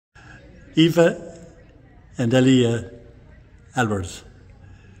Aoife and Alia Albers.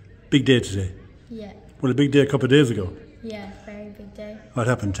 Big day today. Yeah. Well, a big day a couple of days ago. Yeah, very big day. What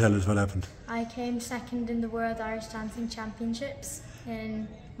happened? Tell us what happened. I came second in the World Irish Dancing Championships in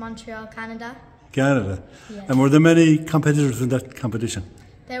Montreal, Canada. Canada. Yes. And were there many competitors in that competition?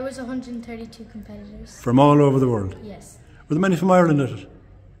 There was 132 competitors. From all over the world? Yes. Were there many from Ireland at it?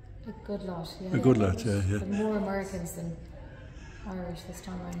 A good lot, yeah. A good lot, yeah. But more Americans than Irish this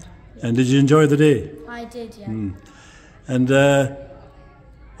time around. Yeah. And did you enjoy the day? I did, yeah. And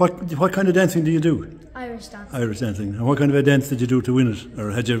what kind of dancing do you do? Irish dancing. Irish dancing. And what kind of a dance did you do to win it?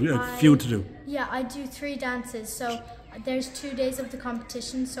 Or had you a few to do? Yeah, I do 3 dances. So there's 2 days of the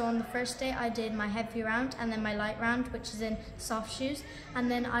competition. So on the first day I did my heavy round and then my light round, which is in soft shoes. And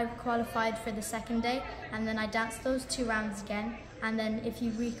then I qualified for the second day, and then I danced those 2 rounds again. And then if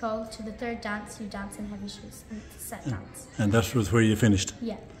you recall to the third dance, you dance in heavy shoes, and it's a set dance. And that was where you finished?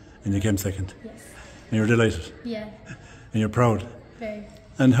 Yeah. And you came second? Yes. And you're delighted? Yeah. And you're proud? Very.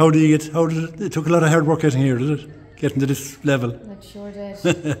 And how did it took a lot of hard work getting here, did it? Getting to this level? It sure did.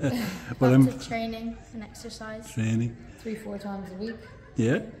 Well, Lots of training and exercise. Training? 3-4 times a week.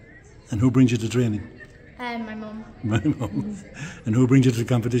 Yeah? And who brings you to training? My mum. My mum. And who brings you to the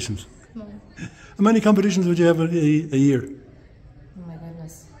competitions? Mum. How many competitions would you have a year? Oh my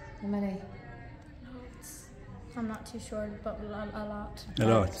goodness. How many? I'm not too sure, but a lot. A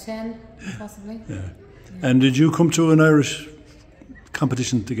lot. 10, possibly. Yeah. And did you come to an Irish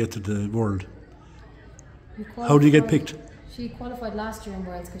competition to get to the world? How did you get picked? She qualified last year in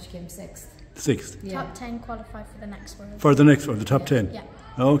Worlds because she came 6th. 6th? Yeah. Top 10 qualified for the next World. For the next one, the top 10? Yeah.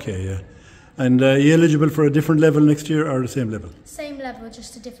 Okay, yeah. And are you eligible for a different level next year or the same level? Same level,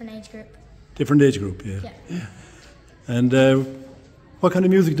 just a different age group. Different age group, yeah. Yeah. And what kind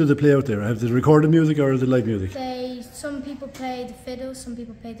of music do they play out there? Have they recorded music or is it live music? Some people play the fiddle, some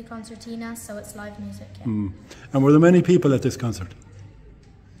people play the concertina, so it's live music. Yeah. And were there many people at this concert?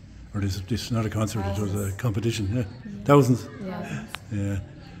 Or this is not a concert, Thousands. it was a competition, yeah? Thousands? Yeah. Yeah.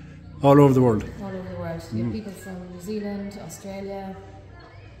 All over the world? All over the world. You have people from New Zealand, Australia,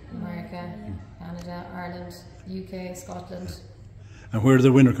 America, Canada, Ireland, UK, Scotland. And where did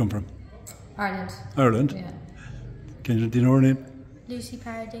the winner come from? Ireland. Ireland? Yeah. Do you know her name? Lucy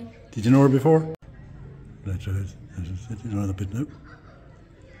Paradis. Did you know her before? That's right. You know a bit now.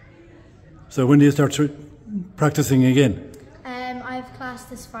 So when do you start practicing again? I have class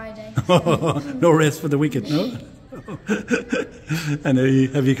this Friday. No rest for the wicked, no? And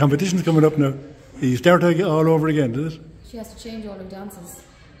have you competitions coming up now? You start all over again, does it? She has to change all her dances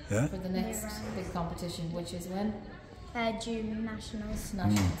Yeah. for the next big competition, which is when? June Nationals.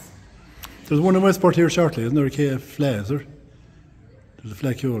 Nationals. There's one in Westport here shortly, isn't there? A fla, is there? There's a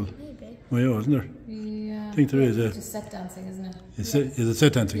flacule. Maybe. Oh, isn't there? Yeah. I think there is, yeah. It's just set dancing, isn't it? Is it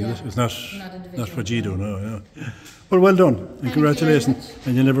set dancing, is it? It's not individual. what you do, no, yeah. Well done, and congratulations.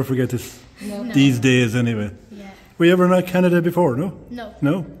 And you'll never forget this. No. These days, anyway. Yeah. Were you ever in Canada before, no? No.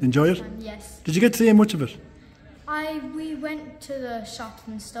 No? Enjoy it? Yes. Did you get to see much of it? We went to the shops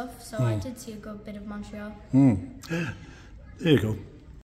and stuff, so I did see a good bit of Montreal. There you go.